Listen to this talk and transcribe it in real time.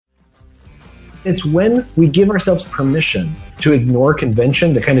It's when we give ourselves permission to ignore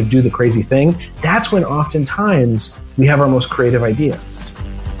convention, to kind of do the crazy thing. That's when oftentimes we have our most creative ideas.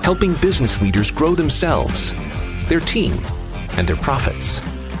 Helping business leaders grow themselves, their team, and their profits.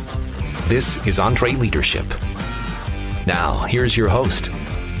 This is EntreLeadership. Now, here's your host,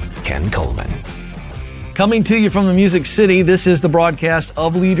 Ken Coleman. Coming to you from the Music City, this is the broadcast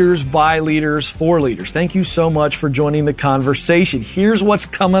of Leaders, by Leaders, for Leaders. Thank you so much for joining the conversation. Here's what's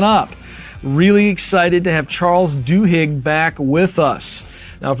coming up. Really excited to have Charles Duhigg back with us.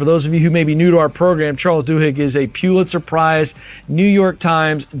 Now, for those of you who may be new to our program, Charles Duhigg is a Pulitzer Prize, New York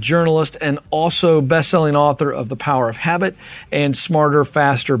Times journalist, and also best-selling author of The Power of Habit and Smarter,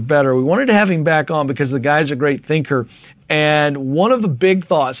 Faster, Better. We wanted to have him back on because the guy's a great thinker. And one of the big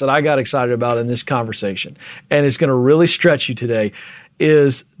thoughts that I got excited about in this conversation, and it's going to really stretch you today,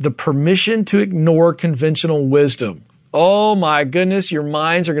 is the permission to ignore conventional wisdom. Oh my goodness, your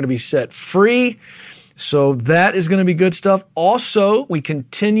minds are going to be set free. So that is going to be good stuff. Also, we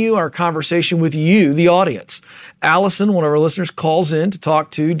continue our conversation with you, the audience. Allison, one of our listeners, calls in to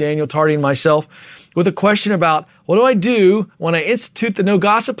talk to Daniel Tardy and myself with a question about, what do I do when I institute the no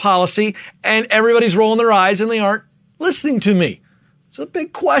gossip policy and everybody's rolling their eyes and they aren't listening to me? It's a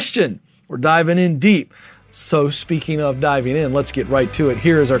big question. We're diving in deep. So speaking of diving in, let's get right to it.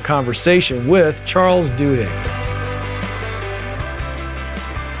 Here is our conversation with Charles Duhigg.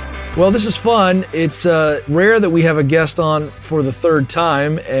 Well, this is fun. It's rare that we have a guest on for the third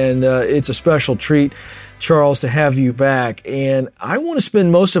time, and it's a special treat, Charles, to have you back. And I want to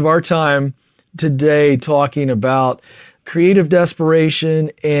spend most of our time today talking about creative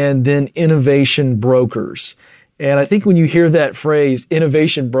desperation and then innovation brokers. And I think when you hear that phrase,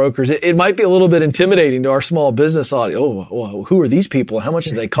 innovation brokers, it might be a little bit intimidating to our small business audience. Oh, well, who are these people? How much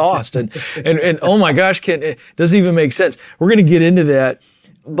do they cost? And oh my gosh, Ken, it doesn't even make sense. We're going to get into that.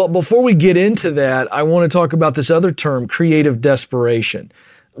 But before we get into that, I want to talk about this other term, creative desperation.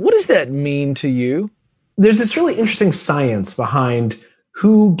 What does that mean to you? There's this really interesting science behind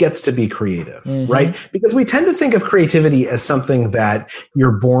who gets to be creative, right? Because we tend to think of creativity as something that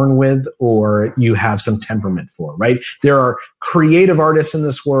you're born with or you have some temperament for, right? There are creative artists in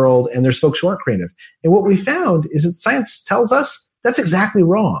this world and there's folks who aren't creative. And what we found is that science tells us that's exactly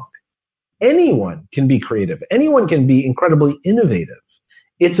wrong. Anyone can be creative. Anyone can be incredibly innovative.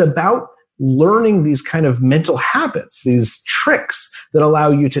 It's about learning these kind of mental habits, these tricks that allow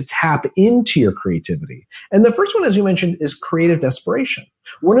you to tap into your creativity. And the first one, as you mentioned, is creative desperation.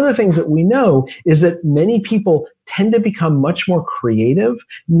 One of the things that we know is that many people tend to become much more creative,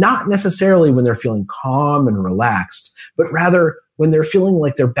 not necessarily when they're feeling calm and relaxed, but rather when they're feeling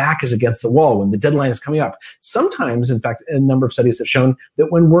like their back is against the wall, when the deadline is coming up. Sometimes, in fact, a number of studies have shown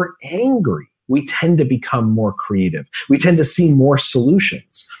that when we're angry, we tend to become more creative. We tend to see more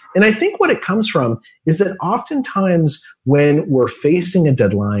solutions. And I think what it comes from is that oftentimes when we're facing a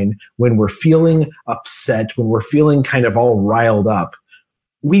deadline, when we're feeling upset, when we're feeling kind of all riled up,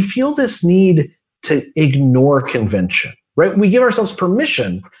 we feel this need to ignore convention, right? We give ourselves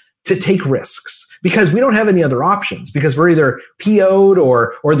permission to take risks because we don't have any other options, because we're either PO'd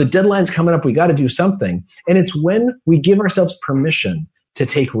or the deadline's coming up, we got to do something. And it's when we give ourselves permission to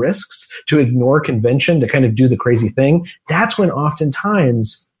take risks, to ignore convention, to kind of do the crazy thing, that's when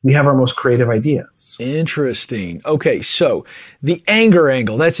oftentimes we have our most creative ideas. Interesting. Okay, so the anger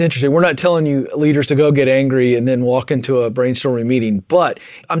angle, that's interesting. We're not telling you leaders to go get angry and then walk into a brainstorming meeting, but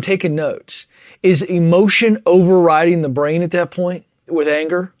I'm taking notes. Is emotion overriding the brain at that point with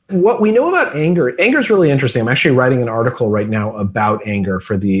anger? What we know about anger is really interesting. I'm actually writing an article right now about anger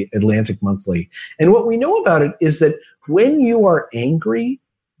for the Atlantic Monthly. And what we know about it is that when you are angry,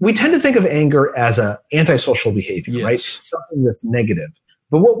 we tend to think of anger as an antisocial behavior, yes, right? Something that's negative.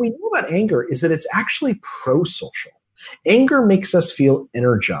 But what we know about anger is that it's actually pro-social. Anger makes us feel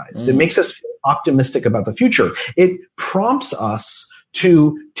energized. It makes us feel optimistic about the future. It prompts us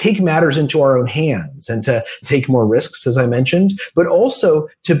to take matters into our own hands and to take more risks, as I mentioned, but also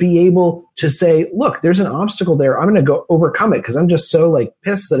to be able to say, look, there's an obstacle there. I'm going to go overcome it because I'm just so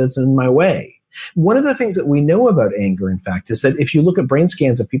pissed that it's in my way. One of the things that we know about anger, in fact, is that if you look at brain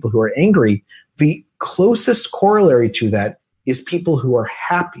scans of people who are angry, the closest corollary to that is people who are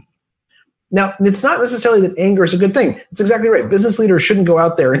happy. Now, it's not necessarily that anger is a good thing. It's exactly right. Business leaders shouldn't go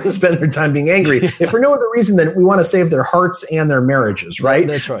out there and spend their time being angry. If for no other reason than we want to save their hearts and their marriages, right?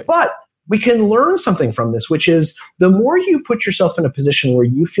 That's right. But we can learn something from this, which is the more you put yourself in a position where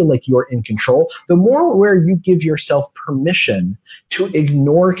you feel like you're in control, the more where you give yourself permission to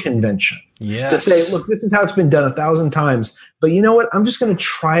ignore convention. Yes. To say, look, this is how it's been done 1,000 times, but you know what? I'm just going to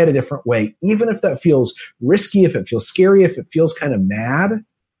try it a different way. Even if that feels risky, if it feels scary, if it feels kind of mad,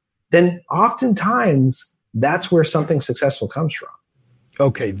 then oftentimes that's where something successful comes from.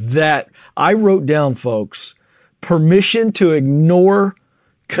 Okay, that I wrote down, folks, permission to ignore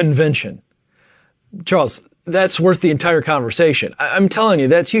convention. Charles, that's worth the entire conversation. I'm telling you,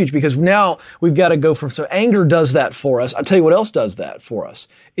 that's huge, because now we've got to go from, so anger does that for us. I'll tell you what else does that for us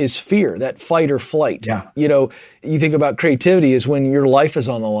is fear, that fight or flight. Yeah. You know, you think about creativity is when your life is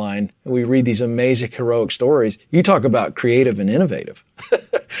on the line and we read these amazing heroic stories. You talk about creative and innovative.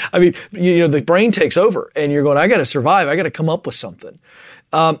 I mean, you know, the brain takes over and you're going, I got to survive. I got to come up with something.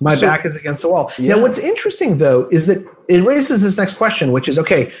 My back is against the wall. Yeah. Now, what's interesting, though, is that it raises this next question, which is,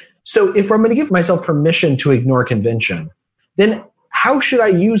 okay, so if I'm going to give myself permission to ignore convention, then how should I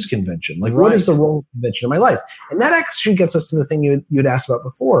use convention? Like, what is the role of convention in my life? And that actually gets us to the thing you'd asked about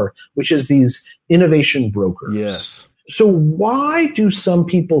before, which is these innovation brokers. Yes. So why do some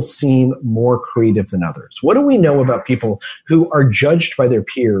people seem more creative than others? What do we know about people who are judged by their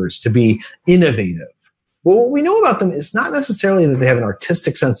peers to be innovative? Well, what we know about them is not necessarily that they have an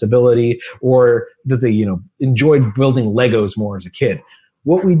artistic sensibility or that they, you know, enjoyed building Legos more as a kid.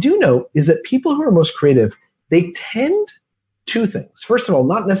 What we do know is that people who are most creative, they tend two things. First of all,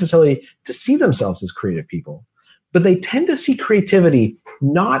 not necessarily to see themselves as creative people, but they tend to see creativity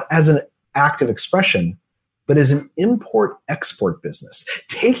not as an act of expression, but as an import-export business,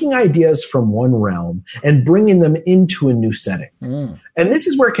 taking ideas from one realm and bringing them into a new setting. And this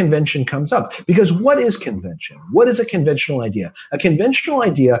is where convention comes up, because what is convention? What is a conventional idea? A conventional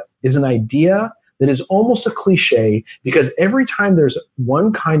idea is an idea that is almost a cliche, because every time there's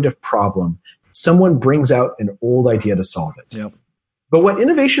one kind of problem, someone brings out an old idea to solve it. Yep. But what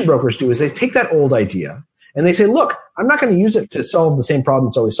innovation brokers do is they take that old idea and they say, look, I'm not going to use it to solve the same problem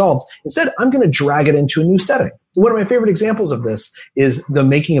it's always solved. Instead, I'm going to drag it into a new setting. One of my favorite examples of this is the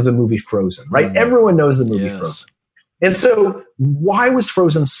making of the movie Frozen, right? Everyone knows the movie Frozen. And so why was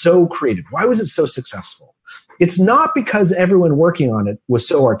Frozen so creative? Why was it so successful? It's not because everyone working on it was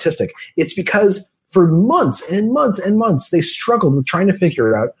so artistic. It's because for months and months and months, they struggled with trying to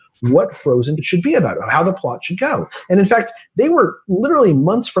figure out what Frozen should be about, how the plot should go. And in fact, they were literally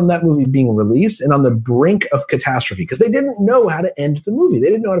months from that movie being released and on the brink of catastrophe because they didn't know how to end the movie. They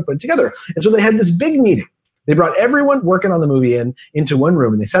didn't know how to put it together. And so they had this big meeting. They brought everyone working on the movie into one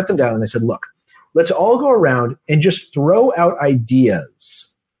room and they sat them down and they said, look, let's all go around and just throw out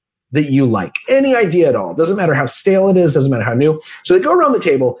ideas that you like. Any idea at all. Doesn't matter how stale it is. Doesn't matter how new. So they go around the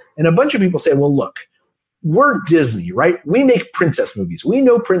table and a bunch of people say, well, look, we're Disney, right? We make princess movies. We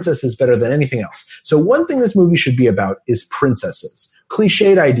know princesses better than anything else. So one thing this movie should be about is princesses.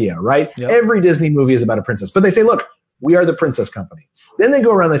 Cliched idea, right? Yep. Every Disney movie is about a princess. But they say, look, we are the princess company. Then they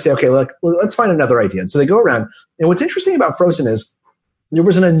go around and they say, okay, look, let's find another idea. And so they go around. And what's interesting about Frozen is there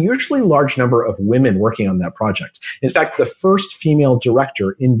was an unusually large number of women working on that project. In fact, the first female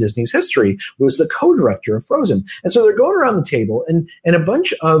director in Disney's history was the co-director of Frozen. And so they're going around the table and a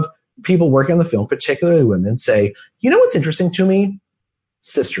bunch of people working on the film, particularly women, say, you know what's interesting to me?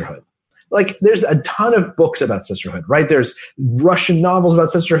 Sisterhood. Like, there's a ton of books about sisterhood, right? There's Russian novels about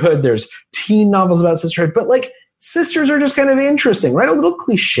sisterhood. There's teen novels about sisterhood. But, like, sisters are just kind of interesting, right? A little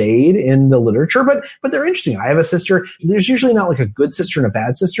cliched in the literature, but they're interesting. I have a sister. There's usually not like a good sister and a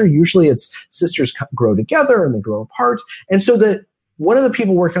bad sister. Usually it's sisters grow together and they grow apart. And so one of the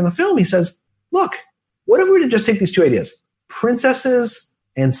people working on the film, he says, look, what if we were to just take these two ideas, princesses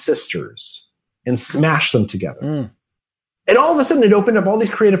and sisters, and smash them together? And all of a sudden it opened up all these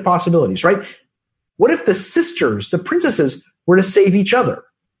creative possibilities, right? What if the sisters, the princesses, were to save each other?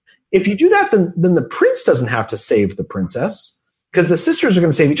 If you do that, then the prince doesn't have to save the princess because the sisters are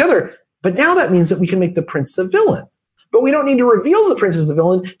going to save each other. But now that means that we can make the prince the villain. But we don't need to reveal the prince as the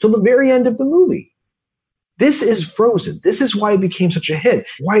villain till the very end of the movie. This is Frozen. This is why it became such a hit,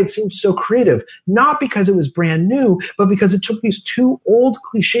 why it seemed so creative, not because it was brand new, but because it took these two old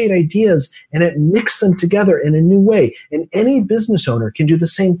cliched ideas and it mixed them together in a new way. And any business owner can do the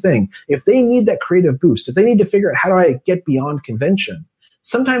same thing. If they need that creative boost, if they need to figure out how do I get beyond convention,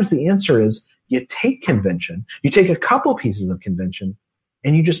 sometimes the answer is you take convention, you take a couple pieces of convention,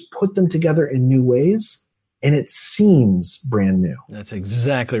 and you just put them together in new ways. And it seems brand new. That's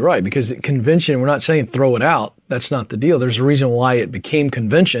exactly right. Because convention, we're not saying throw it out. That's not the deal. There's a reason why it became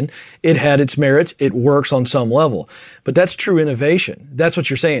convention. It had its merits. It works on some level. But that's true innovation. That's what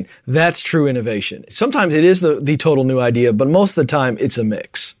you're saying. That's true innovation. Sometimes it is the total new idea, but most of the time it's a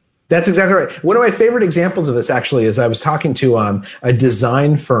mix. That's exactly right. One of my favorite examples of this actually is I was talking to a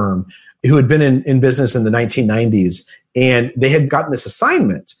design firm who had been in business in the 1990s, and they had gotten this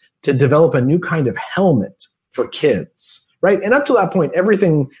assignment to develop a new kind of helmet for kids, right? And up to that point,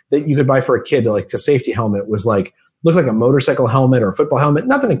 everything that you could buy for a kid, like a safety helmet, was like looked like a motorcycle helmet or a football helmet,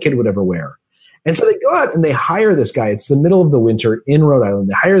 nothing a kid would ever wear. And so they go out and they hire this guy. It's the middle of the winter in Rhode Island.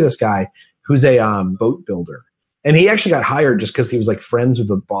 They hire this guy who's a boat builder. And he actually got hired just because he was like friends with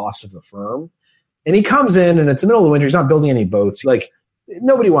the boss of the firm. And he comes in and it's the middle of the winter. He's not building any boats. Like,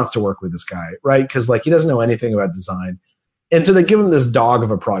 nobody wants to work with this guy, right? Because like he doesn't know anything about design. And so they give him this dog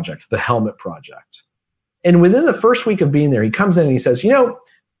of a project, the helmet project. And within the first week of being there, he comes in and he says,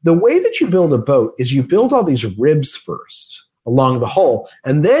 the way that you build a boat is you build all these ribs first along the hull,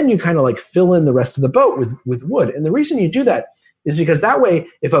 and then you kind of like fill in the rest of the boat with wood. And the reason you do that is because that way,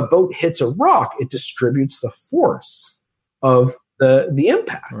 if a boat hits a rock, it distributes the force of the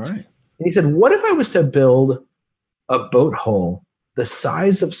impact. Right. And he said, what if I was to build a boat hull the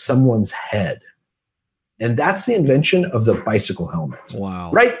size of someone's head? And that's the invention of the bicycle helmet.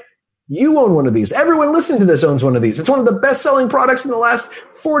 Wow. Right? You own one of these. Everyone listening to this owns one of these. It's one of the best-selling products in the last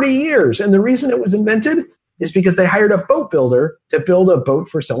 40 years. And the reason it was invented is because they hired a boat builder to build a boat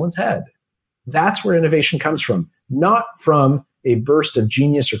for someone's head. That's where innovation comes from, not from a burst of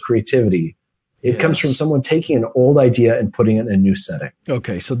genius or creativity. It comes from someone taking an old idea and putting it in a new setting.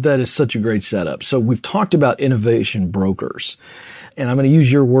 Okay, so that is such a great setup. So we've talked about innovation brokers. And I'm going to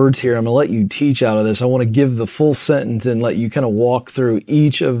use your words here. I'm going to let you teach out of this. I want to give the full sentence and let you kind of walk through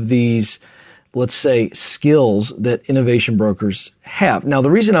each of these, let's say, skills that innovation brokers have. Now, the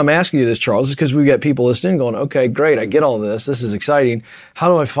reason I'm asking you this, Charles, is because we've got people listening going, okay, great, I get all this. This is exciting. How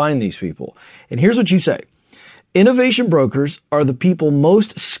do I find these people? And here's what you say. Innovation brokers are the people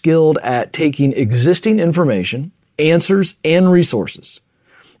most skilled at taking existing information, answers, and resources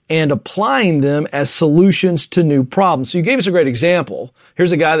and applying them as solutions to new problems. So you gave us a great example.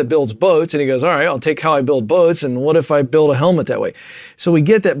 Here's a guy that builds boats, and he goes, all right, I'll take how I build boats, and what if I build a helmet that way? So we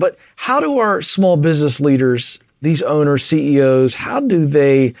get that. But how do our small business leaders, these owners, CEOs, how do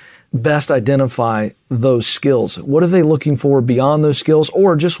they best identify those skills? What are they looking for beyond those skills?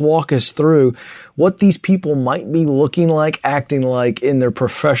 Or just walk us through what these people might be looking like, acting like in their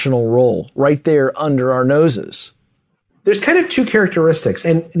professional role right there under our noses. There's kind of two characteristics.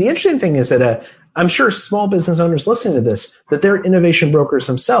 And the interesting thing is that I'm sure small business owners listening to this, that they're innovation brokers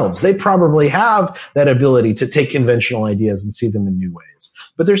themselves. They probably have that ability to take conventional ideas and see them in new ways.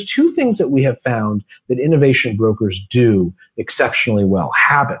 But there's two things that we have found that innovation brokers do exceptionally well,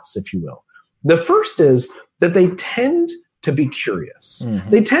 habits, if you will. The first is that they tend to be curious. Mm-hmm.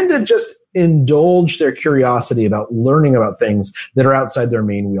 They tend to just indulge their curiosity about learning about things that are outside their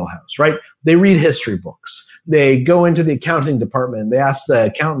main wheelhouse, right? They read history books. They go into the accounting department. They ask the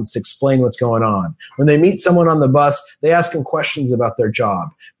accountants to explain what's going on. When they meet someone on the bus, they ask them questions about their job.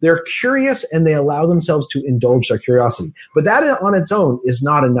 They're curious and they allow themselves to indulge their curiosity. But that on its own is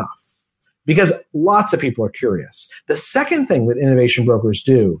not enough because lots of people are curious. The second thing that innovation brokers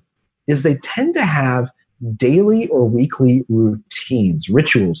do is they tend to have daily or weekly routines,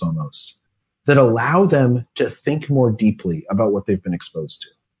 rituals almost, that allow them to think more deeply about what they've been exposed to.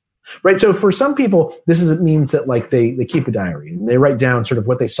 Right. So for some people, it means that like they keep a diary and they write down sort of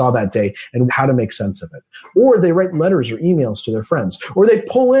what they saw that day and how to make sense of it. Or they write letters or emails to their friends, or they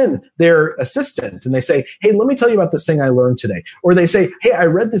pull in their assistant and they say, hey, let me tell you about this thing I learned today. Or they say, hey, I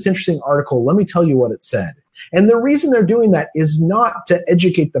read this interesting article. Let me tell you what it said. And the reason they're doing that is not to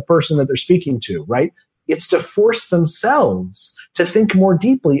educate the person that they're speaking to, right? It's to force themselves to think more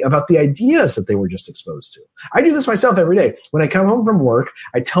deeply about the ideas that they were just exposed to. I do this myself every day. When I come home from work,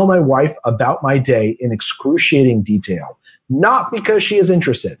 I tell my wife about my day in excruciating detail. Not because she is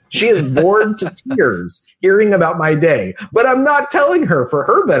interested. She is bored to tears hearing about my day. But I'm not telling her for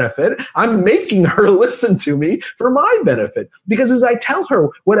her benefit. I'm making her listen to me for my benefit. Because as I tell her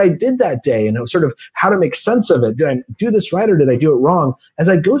what I did that day and sort of how to make sense of it, did I do this right or did I do it wrong? As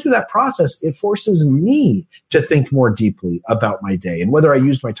I go through that process, it forces me to think more deeply about my day and whether I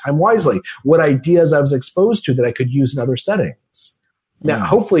used my time wisely, what ideas I was exposed to that I could use in other settings. Now,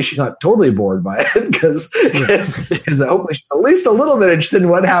 hopefully she's not totally bored by it because hopefully she's at least a little bit interested in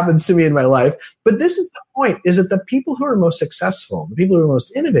what happens to me in my life. But this is the point, is that the people who are most successful, the people who are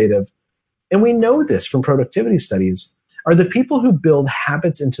most innovative, and we know this from productivity studies, are the people who build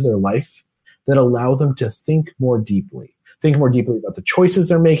habits into their life that allow them to think more deeply about the choices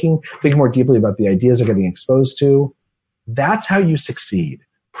they're making, think more deeply about the ideas they're getting exposed to. That's how you succeed.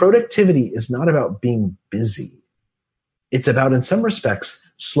 Productivity is not about being busy. It's about, in some respects,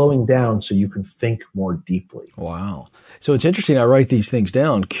 slowing down so you can think more deeply. Wow. So it's interesting. I write these things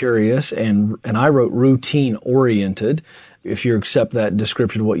down, curious, and I wrote routine-oriented, if you accept that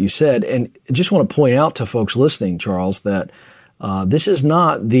description of what you said. And I just want to point out to folks listening, Charles, that This is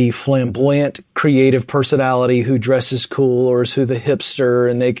not the flamboyant creative personality who dresses cool or is who the hipster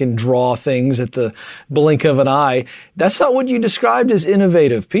and they can draw things at the blink of an eye. That's not what you described as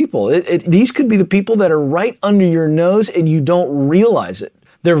innovative people. These could be the people that are right under your nose and you don't realize it.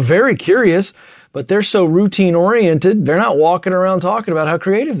 They're very curious, but they're so routine oriented, they're not walking around talking about how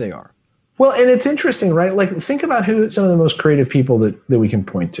creative they are. Well, and it's interesting, right? Like, think about who some of the most creative people that we can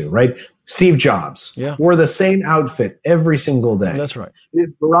point to, right? Steve Jobs wore the same outfit every single day. That's right.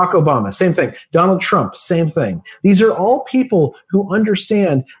 Barack Obama, same thing. Donald Trump, same thing. These are all people who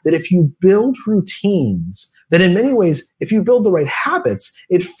understand that if you build routines, that in many ways, if you build the right habits,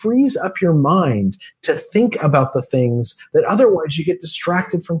 it frees up your mind to think about the things that otherwise you get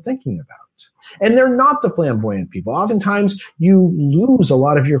distracted from thinking about. And they're not the flamboyant people. Oftentimes, you lose a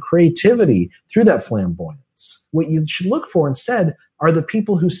lot of your creativity through that flamboyance. What you should look for instead are the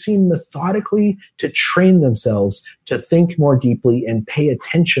people who seem methodically to train themselves to think more deeply and pay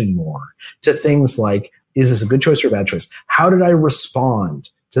attention more to things like, is this a good choice or a bad choice? How did I respond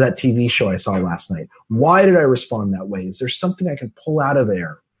to that TV show I saw last night? Why did I respond that way? Is there something I can pull out of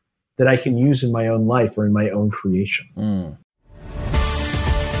there that I can use in my own life or in my own creation?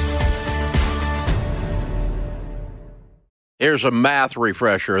 Here's a math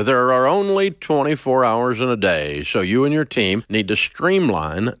refresher. There are only 24 hours in a day, so you and your team need to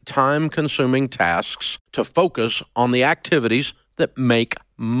streamline time-consuming tasks to focus on the activities that make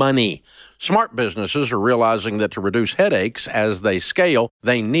money. Smart businesses are realizing that to reduce headaches as they scale,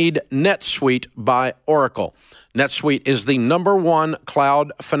 they need NetSuite by Oracle. NetSuite is the #1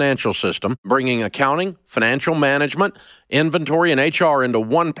 cloud financial system, bringing accounting, financial management, inventory, and HR into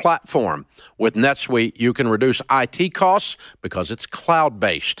one platform. With NetSuite, you can reduce IT costs because it's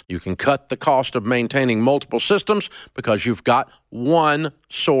cloud-based. You can cut the cost of maintaining multiple systems because you've got one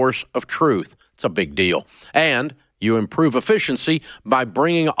source of truth. It's a big deal. And you improve efficiency by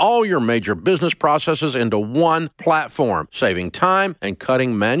bringing all your major business processes into one platform, saving time and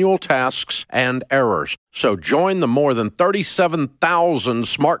cutting manual tasks and errors. So join the more than 37,000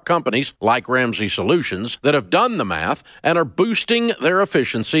 smart companies like Ramsey Solutions that have done the math and are boosting their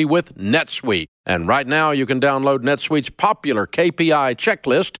efficiency with NetSuite. And right now you can download NetSuite's popular KPI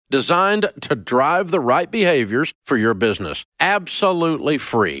checklist designed to drive the right behaviors for your business. Absolutely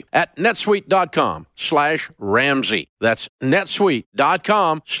free at netsuite.com/Ramsey. That's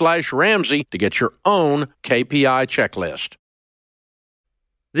netsuite.com/Ramsey to get your own KPI checklist.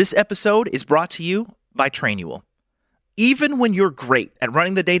 This episode is brought to you by Trainual. Even when you're great at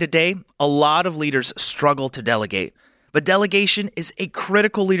running the day-to-day, a lot of leaders struggle to delegate. But delegation is a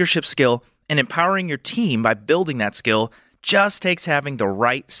critical leadership skill, and empowering your team by building that skill just takes having the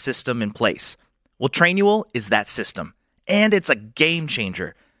right system in place. Well, Trainual is that system, and it's a game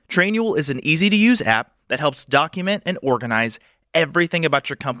changer. Trainual is an easy-to-use app that helps document and organize everything about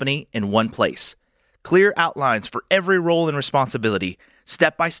your company in one place. Clear outlines for every role and responsibility,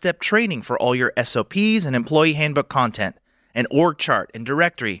 step-by-step training for all your SOPs and employee handbook content, an org chart and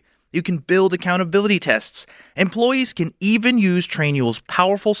directory. You can build accountability tests. Employees can even use Trainual's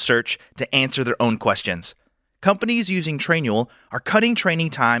powerful search to answer their own questions. Companies using Trainual are cutting training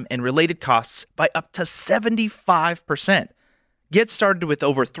time and related costs by up to 75%. Get started with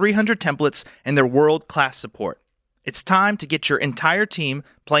over 300 templates and their world-class support. It's time to get your entire team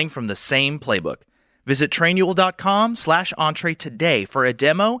playing from the same playbook. Visit Trainual.com/Entree today for a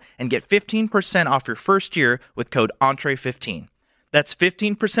demo and get 15% off your first year with code Entree15. That's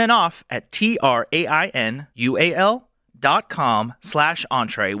 15% off at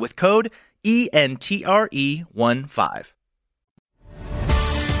Trainual.com/Entree with code ENTRE15.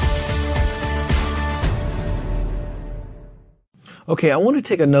 Okay, I want to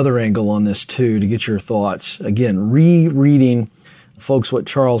take another angle on this too to get your thoughts. Again, rereading, folks, what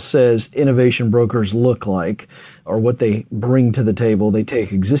Charles says innovation brokers look like or what they bring to the table. They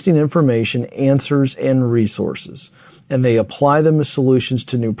take existing information, answers, and resources, and they apply them as solutions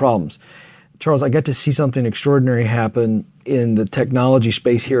to new problems. Charles, I got to see something extraordinary happen in the technology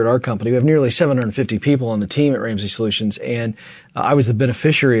space here at our company. We have nearly 750 people on the team at Ramsey Solutions, and I was the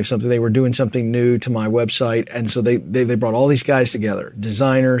beneficiary of something. They were doing something new to my website, and so they brought all these guys together,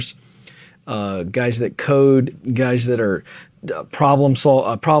 designers, guys that code, guys that are they're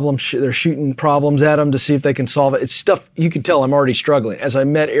shooting problems at them to see if they can solve it. It's stuff you can tell I'm already struggling. As I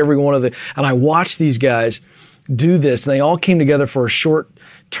met every one of and I watched these guys do this, and they all came together for a short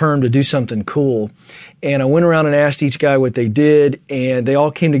term to do something cool. And I went around and asked each guy what they did, and they all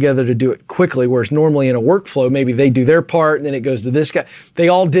came together to do it quickly, whereas normally in a workflow, maybe they do their part and then it goes to this guy. They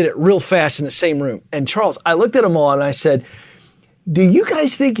all did it real fast in the same room. And Charles, I looked at them all and I said, do you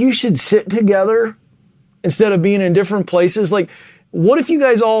guys think you should sit together instead of being in different places? Like, what if you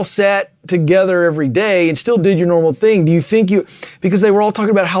guys all sat together every day and still did your normal thing? Do you think because they were all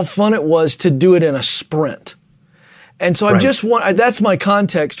talking about how fun it was to do it in a sprint. And so that's my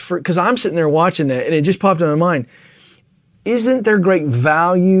context because I'm sitting there watching that and it just popped in my mind. Isn't there great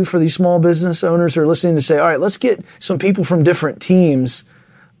value for these small business owners who are listening to say, all right, let's get some people from different teams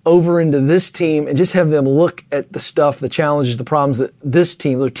over into this team and just have them look at the stuff, the challenges, the problems that this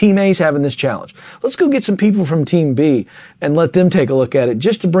team, Team A is having this challenge. Let's go get some people from Team B and let them take a look at it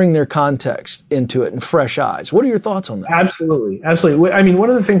just to bring their context into it and fresh eyes. What are your thoughts on that? Absolutely. I mean,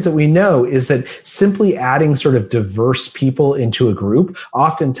 one of the things that we know is that simply adding sort of diverse people into a group,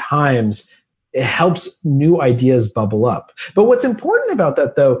 oftentimes it helps new ideas bubble up. But what's important about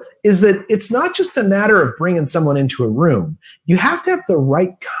that, though, is that it's not just a matter of bringing someone into a room. You have to have the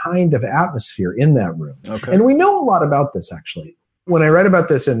right kind of atmosphere in that room. Okay. And we know a lot about this, actually. When I read about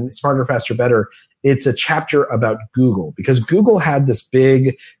this in Smarter, Faster, Better, it's a chapter about Google, because Google had this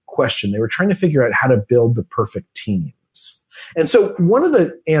big question. They were trying to figure out how to build the perfect teams. And so one of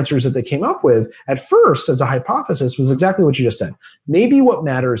the answers that they came up with at first as a hypothesis was exactly what you just said. Maybe what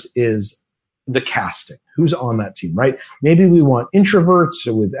matters is the casting, who's on that team, right? Maybe we want introverts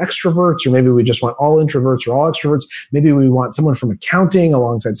with extroverts, or maybe we just want all introverts or all extroverts. Maybe we want someone from accounting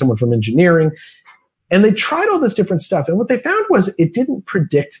alongside someone from engineering. And they tried all this different stuff. And what they found was it didn't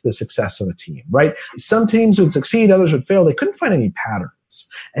predict the success of a team, right? Some teams would succeed, others would fail. They couldn't find any patterns.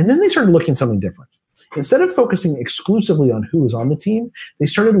 And then they started looking at something different. Instead of focusing exclusively on who was on the team, they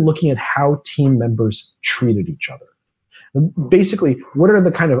started looking at how team members treated each other. Basically, what are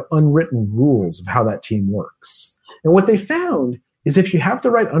the kind of unwritten rules of how that team works? And what they found is if you have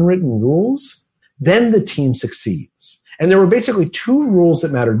the right unwritten rules, then the team succeeds. And there were basically two rules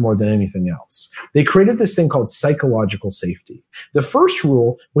that mattered more than anything else. They created this thing called psychological safety. The first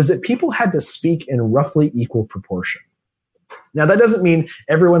rule was that people had to speak in roughly equal proportion. Now, that doesn't mean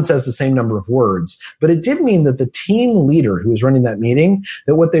everyone says the same number of words, but it did mean that the team leader who was running that meeting,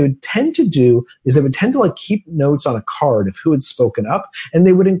 that what they would tend to do is they would tend to keep notes on a card of who had spoken up, and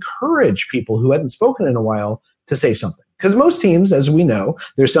they would encourage people who hadn't spoken in a while to say something. Because most teams, as we know,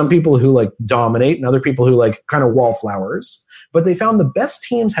 there's some people who dominate and other people who kind of wallflowers, but they found the best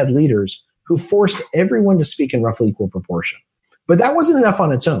teams had leaders who forced everyone to speak in roughly equal proportion. But that wasn't enough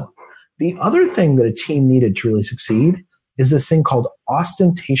on its own. The other thing that a team needed to really succeed is this thing called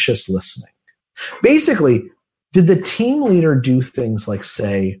ostentatious listening. Basically, did the team leader do things like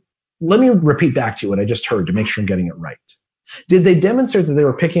say, let me repeat back to you what I just heard to make sure I'm getting it right? Did they demonstrate that they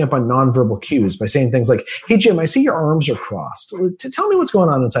were picking up on nonverbal cues by saying things like, hey, Jim, I see your arms are crossed. Tell me what's going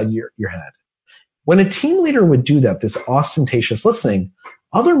on inside your head. When a team leader would do that, this ostentatious listening,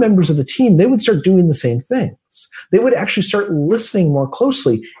 other members of the team, they would start doing the same things. They would actually start listening more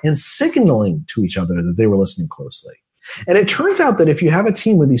closely and signaling to each other that they were listening closely. And it turns out that if you have a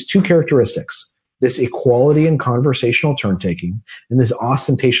team with these two characteristics, this equality in conversational turn-taking and this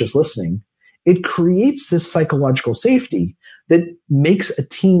ostentatious listening, it creates this psychological safety that makes a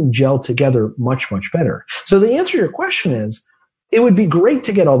team gel together much, much better. So the answer to your question is, it would be great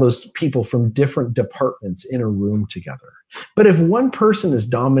to get all those people from different departments in a room together. But if one person is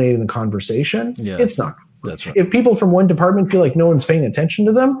dominating the conversation, it's not good. That's right. If people from one department feel like no one's paying attention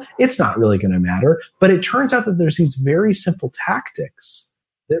to them, it's not really going to matter. But it turns out that there's these very simple tactics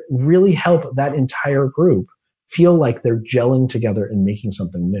that really help that entire group feel like they're gelling together and making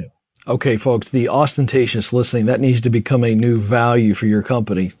something new. Okay, folks, the ostentatious listening, that needs to become a new value for your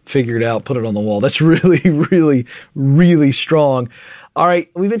company. Figure it out, put it on the wall. That's really, really, really strong. All right,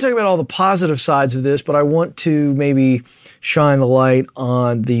 we've been talking about all the positive sides of this, but I want to maybe shine the light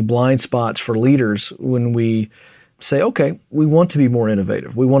on the blind spots for leaders when we say, okay, we want to be more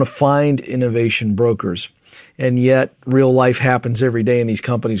innovative. We want to find innovation brokers. And yet real life happens every day in these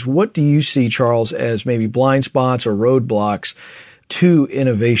companies. What do you see, Charles, as maybe blind spots or roadblocks to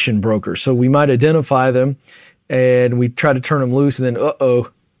innovation brokers? So we might identify them and we try to turn them loose, and then,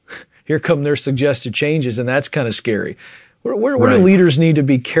 here come their suggested changes, and that's kind of scary. Where do leaders need to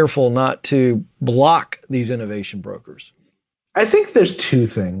be careful not to block these innovation brokers? I think there's two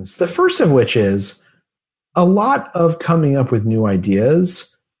things. The first of which is a lot of coming up with new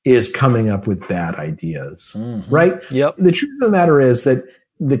ideas is coming up with bad ideas, right? Yep. The truth of the matter is that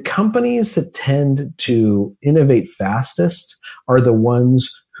the companies that tend to innovate fastest are the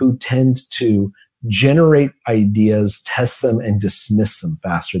ones who tend to generate ideas, test them, and dismiss them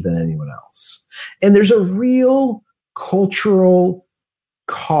faster than anyone else. And there's a real cultural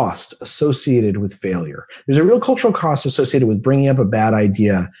cost associated with failure. There's a real cultural cost associated with bringing up a bad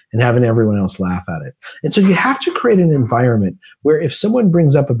idea and having everyone else laugh at it. And so you have to create an environment where if someone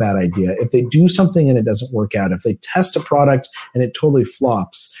brings up a bad idea, if they do something and it doesn't work out, if they test a product and it totally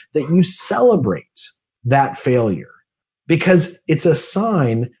flops, that you celebrate that failure because it's a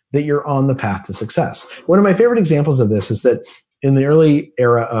sign that you're on the path to success. One of my favorite examples of this is that in the early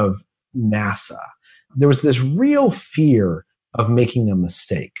era of NASA, there was this real fear of making a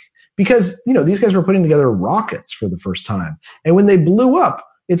mistake because, these guys were putting together rockets for the first time. And when they blew up,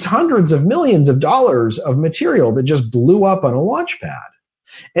 it's hundreds of millions of dollars of material that just blew up on a launch pad.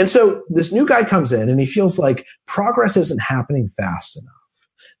 And so this new guy comes in and he feels like progress isn't happening fast enough.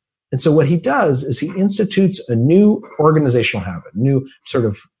 And so what he does is he institutes a new organizational habit, new sort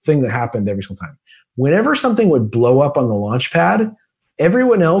of thing that happened every single time. Whenever something would blow up on the launch pad,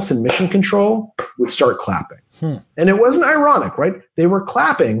 everyone else in mission control would start clapping. And it wasn't ironic, right? They were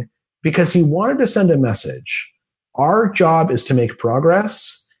clapping because he wanted to send a message. Our job is to make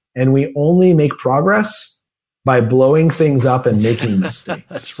progress, and we only make progress by blowing things up and making mistakes.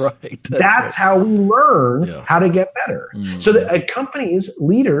 That's right. That's how we learn how to get better. So that a company's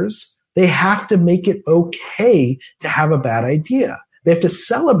leaders, they have to make it okay to have a bad idea. They have to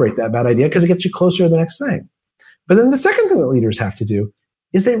celebrate that bad idea because it gets you closer to the next thing. But then the second thing that leaders have to do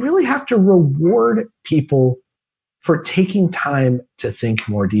is they really have to reward people for taking time to think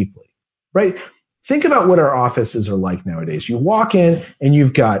more deeply, right? Think about what our offices are like nowadays. You walk in and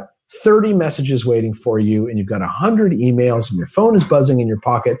you've got 30 messages waiting for you and you've got 100 emails and your phone is buzzing in your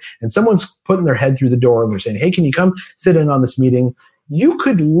pocket and someone's putting their head through the door and they're saying, hey, can you come sit in on this meeting? You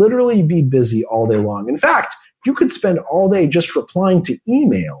could literally be busy all day long. In fact, you could spend all day just replying to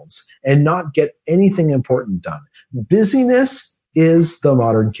emails and not get anything important done. Busyness is the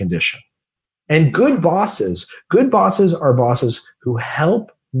modern condition. And good bosses are bosses who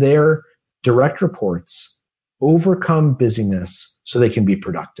help their direct reports overcome busyness so they can be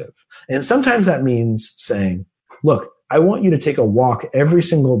productive. And sometimes that means saying, look, I want you to take a walk every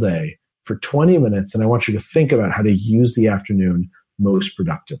single day for 20 minutes, and I want you to think about how to use the afternoon most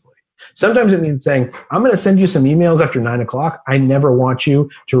productively. Sometimes it means saying, I'm going to send you some emails after 9 o'clock. I never want you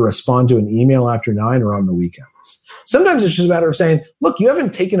to respond to an email after 9 or on the weekends. Sometimes it's just a matter of saying, look, you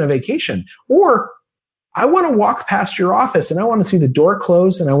haven't taken a vacation, or I want to walk past your office and I want to see the door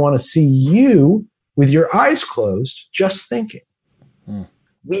closed and I want to see you with your eyes closed, just thinking.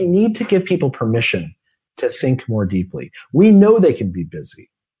 We need to give people permission to think more deeply. We know they can be busy.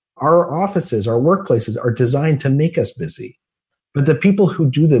 Our offices, our workplaces are designed to make us busy. But the people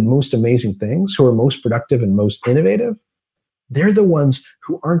who do the most amazing things, who are most productive and most innovative, they're the ones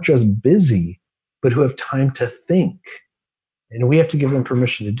who aren't just busy, but who have time to think. And we have to give them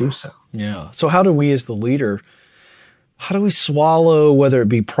permission to do so. Yeah. So how do we as the leader, how do we swallow, whether it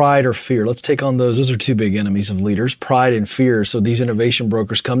be pride or fear? Let's take on those. Those are two big enemies of leaders, pride and fear. So these innovation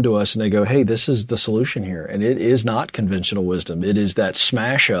brokers come to us and they go, hey, this is the solution here. And it is not conventional wisdom. It is that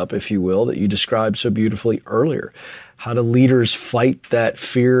smash up, if you will, that you described so beautifully earlier. How do leaders fight that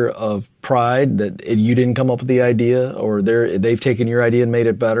fear of pride that you didn't come up with the idea, or they've taken your idea and made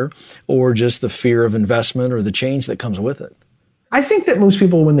it better, or just the fear of investment or the change that comes with it? I think that most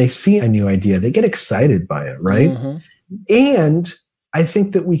people, when they see a new idea, they get excited by it, right? Mm-hmm. And I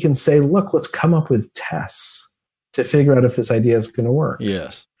think that we can say, look, let's come up with tests to figure out if this idea is going to work.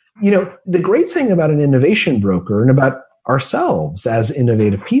 Yes. The great thing about an innovation broker and about ourselves as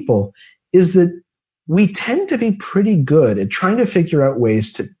innovative people is that we tend to be pretty good at trying to figure out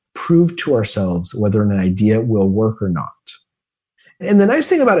ways to prove to ourselves whether an idea will work or not. And the nice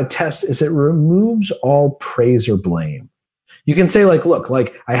thing about a test is it removes all praise or blame. You can say, look,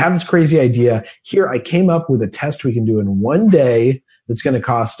 I have this crazy idea. Here, I came up with a test we can do in one day that's going to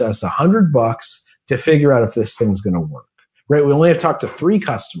cost us $100 to figure out if this thing's going to work, right? We only have to talk to 3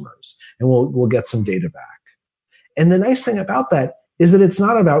 customers and we'll get some data back. And the nice thing about that is that it's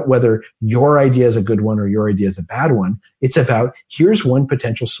not about whether your idea is a good one or your idea is a bad one. It's about, here's one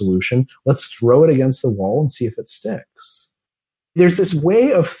potential solution. Let's throw it against the wall and see if it sticks. There's this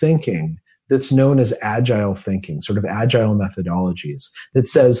way of thinking that's known as agile thinking, sort of agile methodologies, that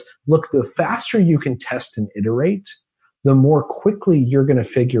says, look, the faster you can test and iterate, the more quickly you're going to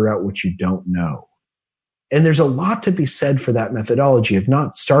figure out what you don't know. And there's a lot to be said for that methodology of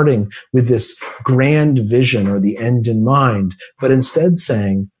not starting with this grand vision or the end in mind, but instead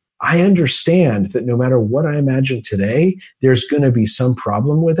saying, I understand that no matter what I imagine today, there's going to be some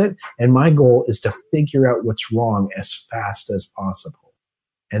problem with it. And my goal is to figure out what's wrong as fast as possible.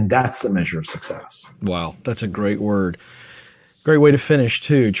 And that's the measure of success. Wow, that's a great word. Great way to finish,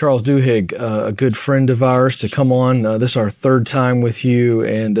 too. Charles Duhigg, a good friend of ours, to come on. This is our third time with you,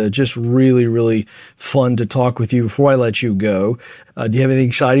 and just really, really fun to talk with you. Before I let you go, do you have anything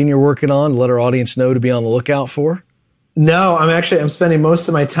exciting you're working on to let our audience know to be on the lookout for? No, I'm spending most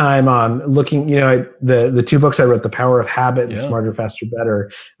of my time on looking, the two books I wrote, The Power of Habit and Smarter, Faster, Better.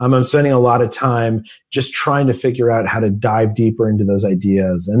 I'm spending a lot of time just trying to figure out how to dive deeper into those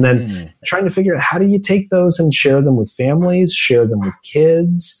ideas, and then trying to figure out how do you take those and share them with families, share them with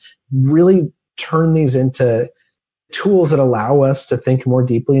kids, really turn these into tools that allow us to think more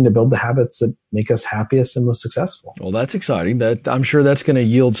deeply and to build the habits that make us happiest and most successful. Well, that's exciting. That I'm sure that's going to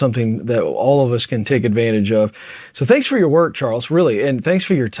yield something that all of us can take advantage of. So thanks for your work, Charles, really, and thanks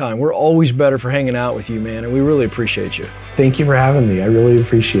for your time. We're always better for hanging out with you, man, and we really appreciate you. Thank you for having me. I really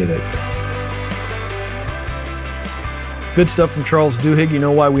appreciate it. Good stuff from Charles Duhigg. You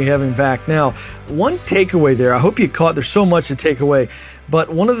know why we have him back. Now, one takeaway there, I hope you caught, there's so much to take away, but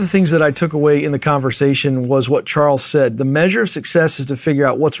one of the things that I took away in the conversation was what Charles said. The measure of success is to figure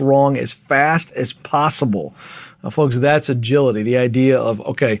out what's wrong as fast as possible. Now, folks, that's agility. The idea of,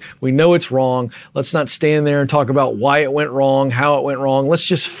 okay, we know it's wrong. Let's not stand there and talk about why it went wrong, how it went wrong. Let's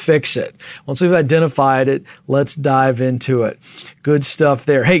just fix it. Once we've identified it, let's dive into it. Good stuff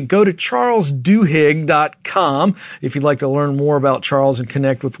there. Hey, go to charlesduhigg.com if you'd like to learn more about Charles and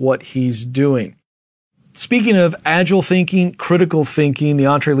connect with what he's doing. Speaking of agile thinking, critical thinking, the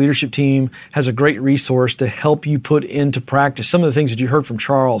EntreLeadership team has a great resource to help you put into practice some of the things that you heard from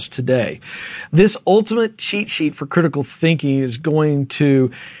Charles today. This ultimate cheat sheet for critical thinking is going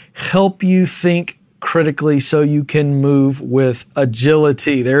to help you think critically so you can move with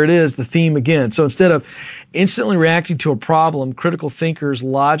agility. There it is, the theme again. So instead of instantly reacting to a problem, critical thinkers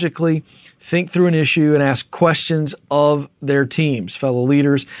logically think through an issue and ask questions of their teams, fellow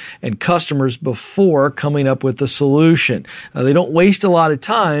leaders, and customers before coming up with a solution. They don't waste a lot of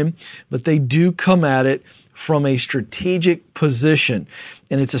time, but they do come at it from a strategic position.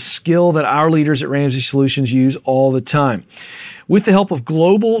 And it's a skill that our leaders at Ramsey Solutions use all the time. With the help of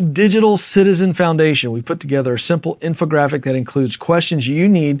Global Digital Citizen Foundation, we've put together a simple infographic that includes questions you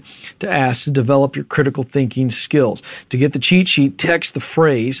need to ask to develop your critical thinking skills. To get the cheat sheet, text the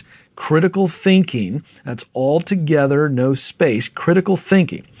phrase critical thinking, that's all together, no space, critical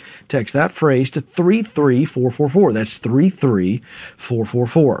thinking. Text that phrase to 33444. That's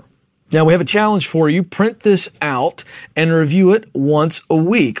 33444. Now, we have a challenge for you. Print this out and review it once a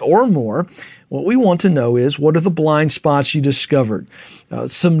week or more. What we want to know is, what are the blind spots you discovered?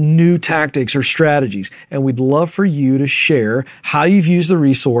 Some new tactics or strategies. And we'd love for you to share how you've used the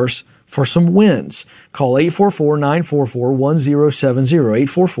resource for some wins. Call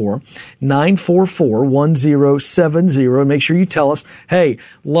 844-944-1070, 844-944-1070, and make sure you tell us, hey,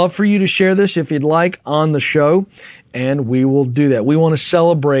 love for you to share this if you'd like on the show, and we will do that. We want to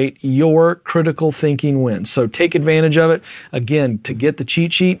celebrate your critical thinking wins. So take advantage of it. Again, to get the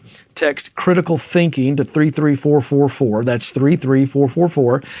cheat sheet, text critical thinking to 33444. That's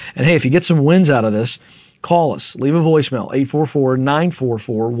 33444. And hey, if you get some wins out of this, call us. Leave a voicemail,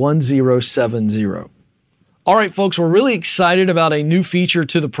 844-944-1070. All right, folks, we're really excited about a new feature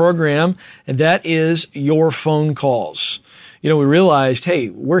to the program, and that is your phone calls. We realized,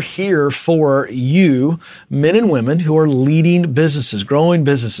 hey, we're here for you, men and women who are leading businesses, growing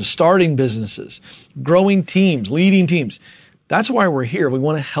businesses, starting businesses, growing teams, leading teams. That's why we're here. We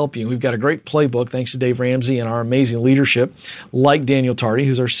want to help you. We've got a great playbook, thanks to Dave Ramsey and our amazing leadership, like Daniel Tardy,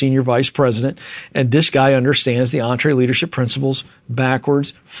 who's our senior vice president. And this guy understands the EntreLeadership principles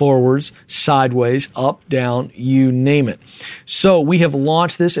backwards, forwards, sideways, up, down, you name it. So we have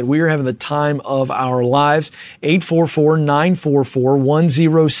launched this, and we are having the time of our lives.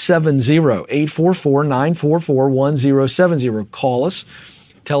 844-944-1070. 844-944-1070. Call us.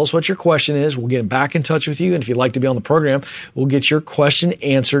 Tell us what your question is. We'll get back in touch with you. And if you'd like to be on the program, we'll get your question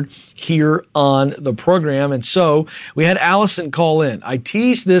answered here on the program. And so we had Allison call in. I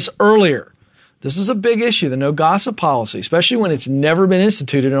teased this earlier. This is a big issue, the no gossip policy, especially when it's never been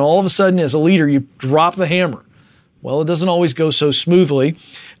instituted. And all of a sudden, as a leader, you drop the hammer. Well, it doesn't always go so smoothly.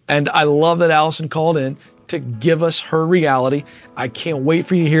 And I love that Allison called in to give us her reality. I can't wait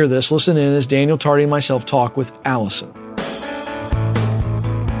for you to hear this. Listen in as Daniel Tardy and myself talk with Allison.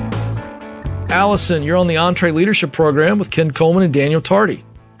 Allison, you're on the EntreLeadership program with Ken Coleman and Daniel Tardy.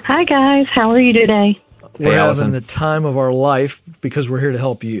 Hi, guys. How are you today? We're having the time of our life because we're here to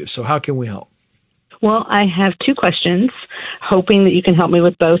help you. So how can we help? Well, I have two questions, hoping that you can help me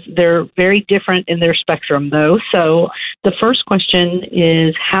with both. They're very different in their spectrum, though. So the first question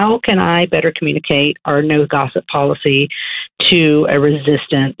is, how can I better communicate our no gossip policy to a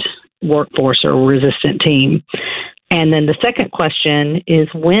resistant workforce or resistant team? And then the second question is,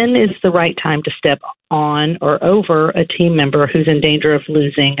 when is the right time to step on or over a team member who's in danger of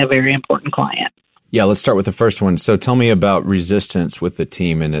losing a very important client? Yeah, let's start with the first one. So tell me about resistance with the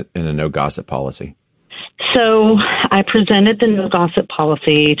team in a no gossip policy. So I presented the no gossip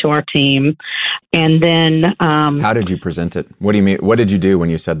policy to our team, and then how did you present it? What do you mean? What did you do when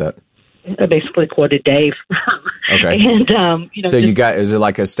you said that? I basically quoted Dave. Okay. And so you got, is it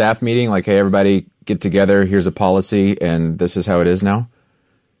like a staff meeting? Like, hey, everybody get together. Here's a policy, and this is how it is now.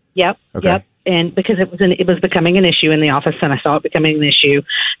 Yep. Okay. Yep. And because it was becoming an issue in the office, and I saw it becoming an issue,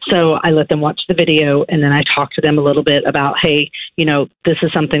 so I let them watch the video, and then I talked to them a little bit about, hey, this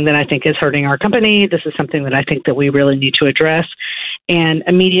is something that I think is hurting our company. This is something that I think that we really need to address. And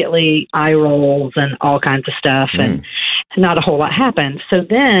immediately eye rolls and all kinds of stuff, and not a whole lot happened. So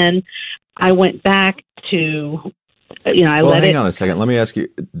then I went back to, hang on a second. Let me ask you,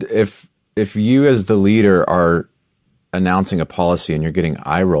 if you as the leader are announcing a policy and you're getting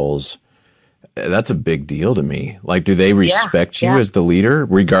eye rolls, that's a big deal to me. Like, do they respect you as the leader,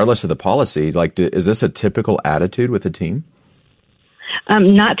 regardless of the policy? Like, is this a typical attitude with the team?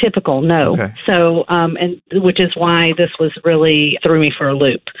 Not typical, no. Okay. So, and which is why this was really threw me for a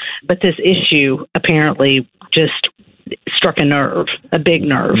loop. But this issue apparently just struck a nerve, a big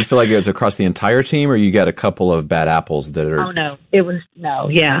nerve. You feel like it was across the entire team, or you got a couple of bad apples that are? Oh no, it's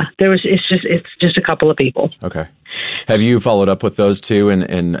just a couple of people. Okay. Have you followed up with those two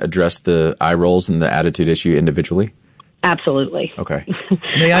and addressed the eye rolls and the attitude issue individually? Absolutely. Okay.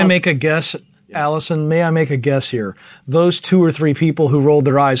 May I make a guess, Allison? May I make a guess here? Those 2 or 3 people who rolled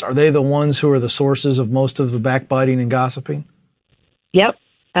their eyes, are they the ones who are the sources of most of the backbiting and gossiping? Yep,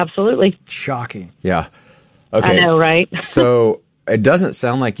 absolutely. Shocking. Yeah. Okay. I know, right? So it doesn't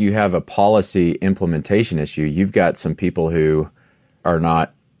sound like you have a policy implementation issue. You've got some people who are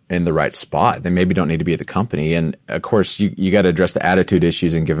not in the right spot. They maybe don't need to be at the company. And of course, you got to address the attitude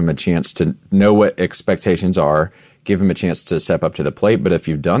issues and give them a chance to know what expectations are, give them a chance to step up to the plate. But if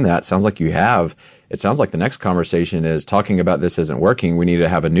you've done that, sounds like you have. It sounds like the next conversation is talking about this isn't working. We need to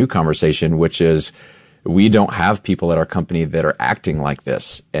have a new conversation, which is, we don't have people at our company that are acting like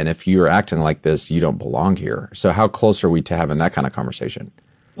this. And if you're acting like this, you don't belong here. So how close are we to having that kind of conversation?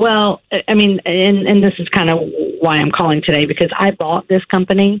 Well, I mean, and this is kind of why I'm calling today, because I bought this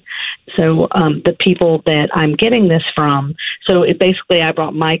company. So the people that I'm getting this from, so it basically I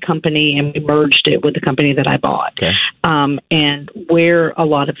brought my company and we merged it with the company that I bought. Okay. And where a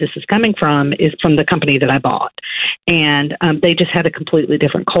lot of this is coming from is from the company that I bought. And they just had a completely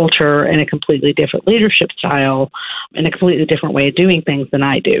different culture and a completely different leadership style and a completely different way of doing things than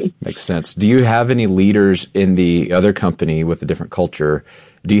I do. Makes sense. Do you have any leaders in the other company with a different culture?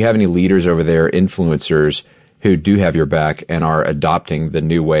 Do you have any leaders over there, influencers, who do have your back and are adopting the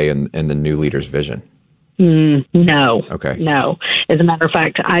new way and the new leader's vision? No. Okay. No. As a matter of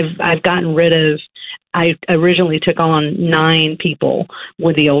fact, I've gotten rid of. I originally took on 9 people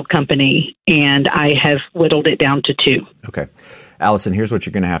with the old company, and I have whittled it down to 2. Okay. Allison, here's what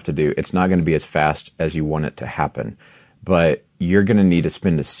you're going to have to do. It's not going to be as fast as you want it to happen, but you're going to need to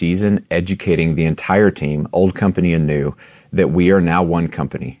spend a season educating the entire team, old company and new, that we are now one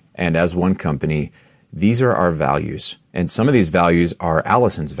company. And as one company, these are our values. And some of these values are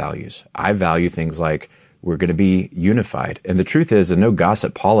Allison's values. I value things like we're going to be unified. And the truth is, a no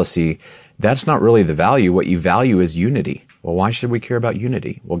gossip policy, that's not really the value. What you value is unity. Well, why should we care about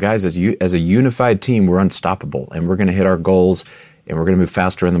unity? Well, guys, as a unified team, we're unstoppable, and we're going to hit our goals, and we're going to move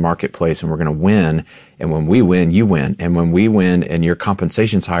faster in the marketplace, and we're going to win. And when we win, you win. And when we win and your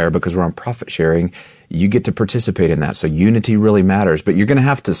compensation's higher because we're on profit sharing, you get to participate in that. So unity really matters. But you're going to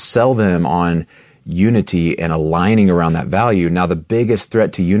have to sell them on unity and aligning around that value. Now, the biggest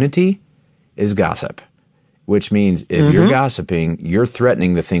threat to unity is gossip, which means if you're gossiping, you're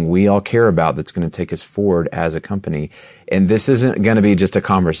threatening the thing we all care about that's going to take us forward as a company. And this isn't going to be just a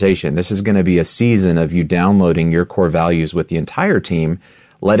conversation. This is going to be a season of you downloading your core values with the entire team,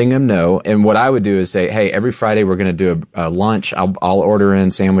 letting them know. And what I would do is say, hey, every Friday we're going to do a lunch. I'll order in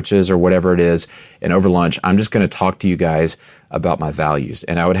sandwiches or whatever it is. And over lunch, I'm just going to talk to you guys about my values.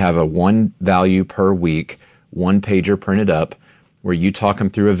 And I would have a 1 value per week, 1 pager printed up, where you talk them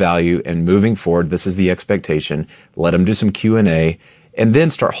through a value, and moving forward, this is the expectation. Let them do some Q&A, and then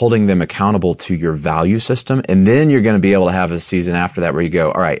start holding them accountable to your value system. And then you're going to be able to have a season after that where you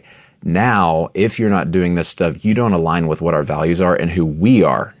go, all right, now, if you're not doing this stuff, you don't align with what our values are and who we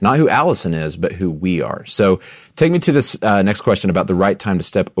are. Not who Allison is, but who we are. So take me to this next question about the right time to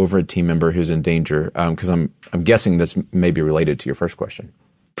step over a team member who's in danger, because I'm guessing this may be related to your first question.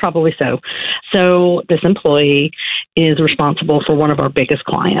 probably so. So this employee is responsible for one of our biggest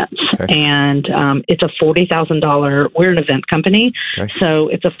clients. Okay. And it's a $40,000, we're an event company. Okay. So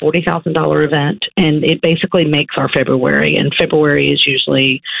it's a $40,000 event, and it basically makes our February. And February is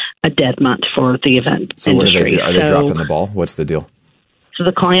usually a dead month for the event So industry. what do they do? Are they dropping the ball? What's the deal? So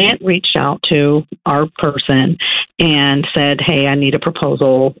the client reached out to our person and said, hey, I need a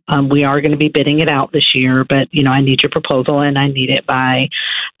proposal. We are going to be bidding it out this year, but, I need your proposal and I need it by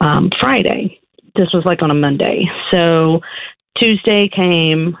Friday. This was like on a Monday. So Tuesday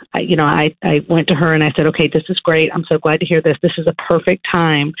came, I went to her and I said, okay, this is great. I'm so glad to hear this. This is a perfect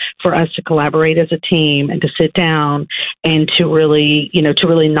time for us to collaborate as a team and to sit down and to really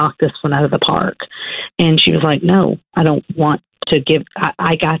knock this one out of the park. And she was like, no, I don't want to give,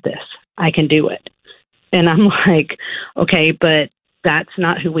 I got this. I can do it. And I'm like, okay, but that's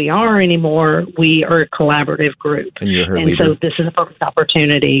not who we are anymore. We are a collaborative group. And you're her leader? So this is a perfect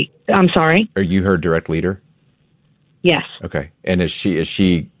opportunity. I'm sorry? Are you her direct leader? Yes. Okay. And is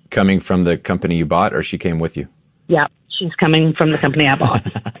she coming from the company you bought, or she came with you? Yeah. She's coming from the company I bought.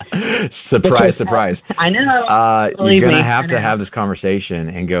 Surprise. I know. You're going to have this conversation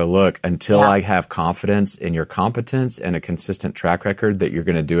and go, look, until I have confidence in your competence and a consistent track record that you're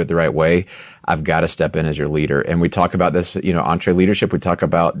going to do it the right way, I've got to step in as your leader. And we talk about this, Entree leadership. We talk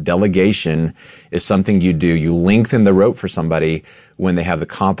about delegation is something you do. You lengthen the rope for somebody when they have the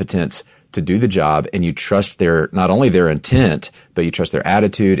competence to do the job, and you trust not only their intent, but you trust their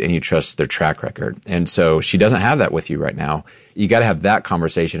attitude and you trust their track record. And so she doesn't have that with you right now. You got to have that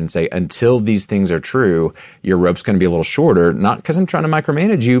conversation and say, until these things are true, your rope's going to be a little shorter, not because I'm trying to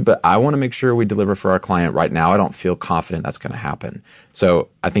micromanage you, but I want to make sure we deliver for our client right now. I don't feel confident that's going to happen. So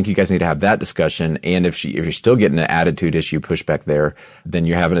I think you guys need to have that discussion. And if you're still getting an attitude issue pushback there, then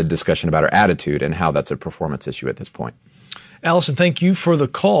you're having a discussion about her attitude and how that's a performance issue at this point. Allison, thank you for the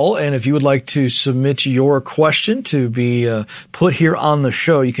call. And if you would like to submit your question to be put here on the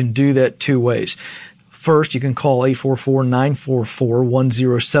show, you can do that two ways. First, you can call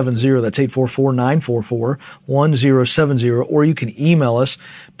 844-944-1070. That's 844-944-1070. Or you can email us,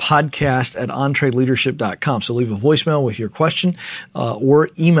 podcast@entreleadership.com. So leave a voicemail with your question or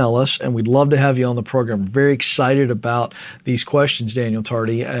email us, and we'd love to have you on the program. Very excited about these questions, Daniel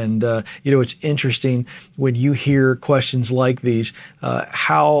Tardy. And, it's interesting when you hear questions like these,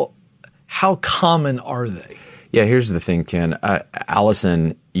 how common are they? Yeah, here's the thing, Ken.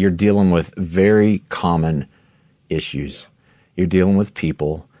 Allison, you're dealing with very common issues. You're dealing with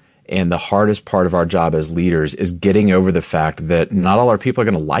people, and the hardest part of our job as leaders is getting over the fact that not all our people are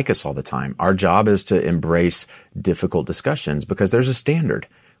going to like us all the time. Our job is to embrace difficult discussions because there's a standard.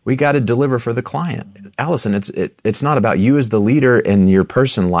 We got to deliver for the client. Allison, it's not about you as the leader and your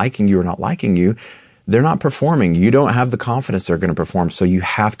person liking you or not liking you. They're not performing. You don't have the confidence they're going to perform. So you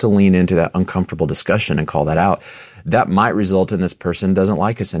have to lean into that uncomfortable discussion and call that out. That might result in this person doesn't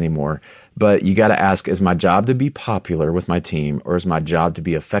like us anymore. But you got to ask, is my job to be popular with my team, or is my job to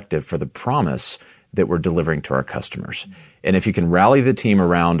be effective for the promise that we're delivering to our customers? And if you can rally the team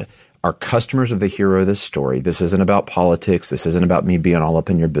around our customers are the hero of this story. This isn't about politics. This isn't about me being all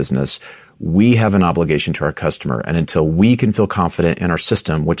up in your business. We have an obligation to our customer. And until we can feel confident in our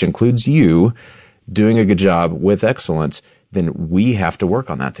system, which includes you, doing a good job with excellence, then we have to work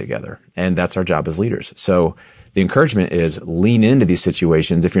on that together. And that's our job as leaders. So the encouragement is lean into these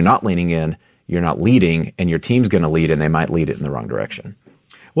situations. If you're not leaning in, you're not leading, and your team's going to lead, and they might lead it in the wrong direction.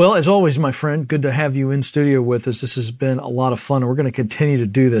 Well, as always, my friend, good to have you in studio with us. This has been a lot of fun, and we're going to continue to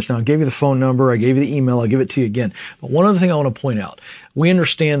do this. Now, I gave you the phone number. I gave you the email. I'll give it to you again. But one other thing I want to point out, we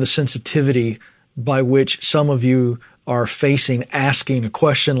understand the sensitivity by which some of you are facing asking a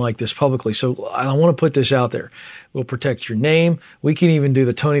question like this publicly. So I want to put this out there. We'll protect your name. We can even do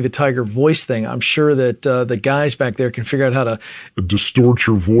the Tony the Tiger voice thing. I'm sure that the guys back there can figure out how to distort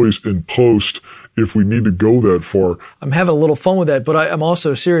your voice in post if we need to go that far. I'm having a little fun with that, but I'm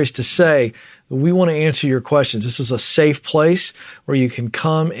also serious to say that we want to answer your questions. This is a safe place where you can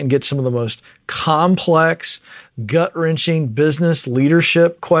come and get some of the most complex, gut-wrenching business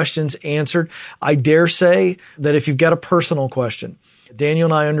leadership questions answered. I dare say that if you've got a personal question, Daniel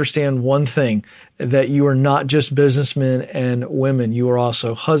and I understand one thing, that you are not just businessmen and women. You are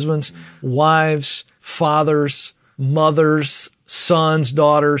also husbands, wives, fathers, mothers, sons,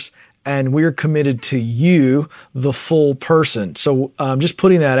 daughters, and we're committed to you, the full person. So I'm just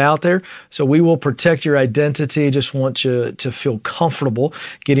putting that out there. So we will protect your identity. Just want you to feel comfortable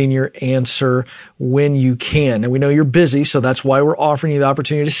getting your answer when you can. And we know you're busy, so that's why we're offering you the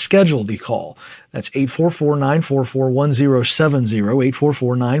opportunity to schedule the call. That's 844-944-1070,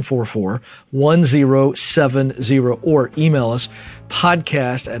 844-944-1070, or email us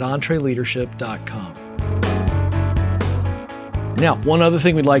podcast@entreleadership.com. Now, one other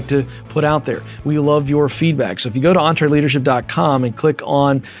thing we'd like to put out there. We love your feedback. So if you go to entreleadership.com and click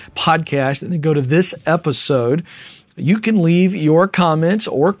on podcast and then go to this episode, you can leave your comments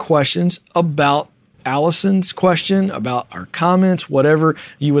or questions about Allison's question, about our comments, whatever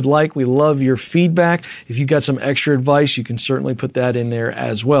you would like. We love your feedback. If you've got some extra advice, you can certainly put that in there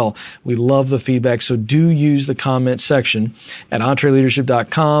as well. We love the feedback. So do use the comment section at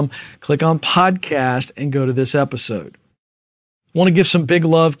entreleadership.com. Click on podcast and go to this episode. I want to give some big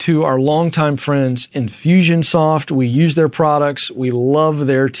love to our longtime friends, Infusionsoft. We use their products. We love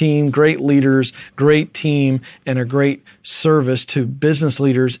their team, great leaders, great team, and a great service to business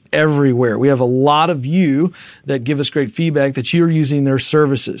leaders everywhere. We have a lot of you that give us great feedback that you're using their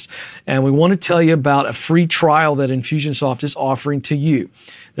services. And we want to tell you about a free trial that Infusionsoft is offering to you.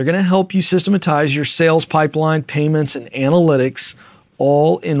 They're going to help you systematize your sales pipeline, payments, and analytics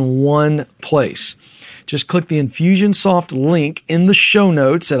all in one place. Just click the Infusionsoft link in the show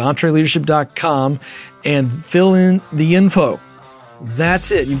notes at entreleadership.com and fill in the info.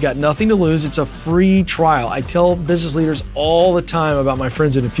 That's it. You've got nothing to lose. It's a free trial. I tell business leaders all the time about my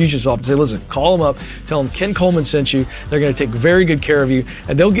friends at Infusionsoft and say, listen, call them up, tell them Ken Coleman sent you. They're going to take very good care of you,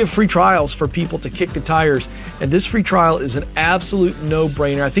 and they'll give free trials for people to kick the tires. And this free trial is an absolute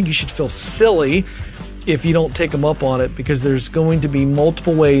no-brainer. I think you should feel silly if you don't take them up on it, because there's going to be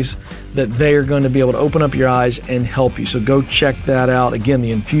multiple ways that they are going to be able to open up your eyes and help you. So go check that out. Again,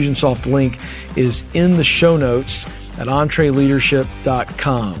 the Infusionsoft link is in the show notes at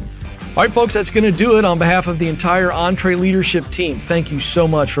entreleadership.com. All right, folks, that's going to do it on behalf of the entire Entre Leadership team. Thank you so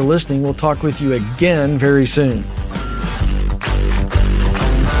much for listening. We'll talk with you again very soon.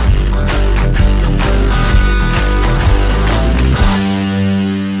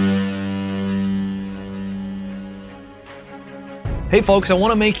 Hey folks, I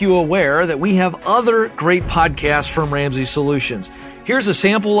want to make you aware that we have other great podcasts from Ramsey Solutions. Here's a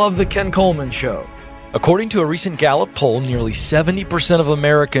sample of The Ken Coleman Show. According to a recent Gallup poll, nearly 70% of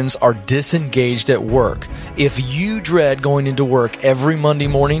Americans are disengaged at work. If you dread going into work every Monday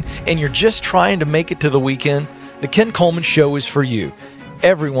morning and you're just trying to make it to the weekend, The Ken Coleman Show is for you.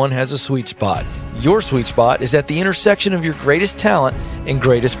 Everyone has a sweet spot. Your sweet spot is at the intersection of your greatest talent and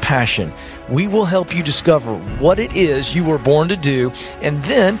greatest passion. We will help you discover what it is you were born to do, and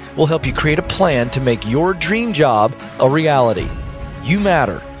then we'll help you create a plan to make your dream job a reality. You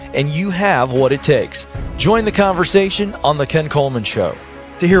matter, and you have what it takes. Join the conversation on The Ken Coleman Show.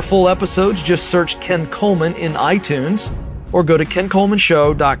 To hear full episodes, just search Ken Coleman in iTunes or go to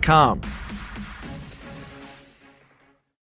kencolemanshow.com.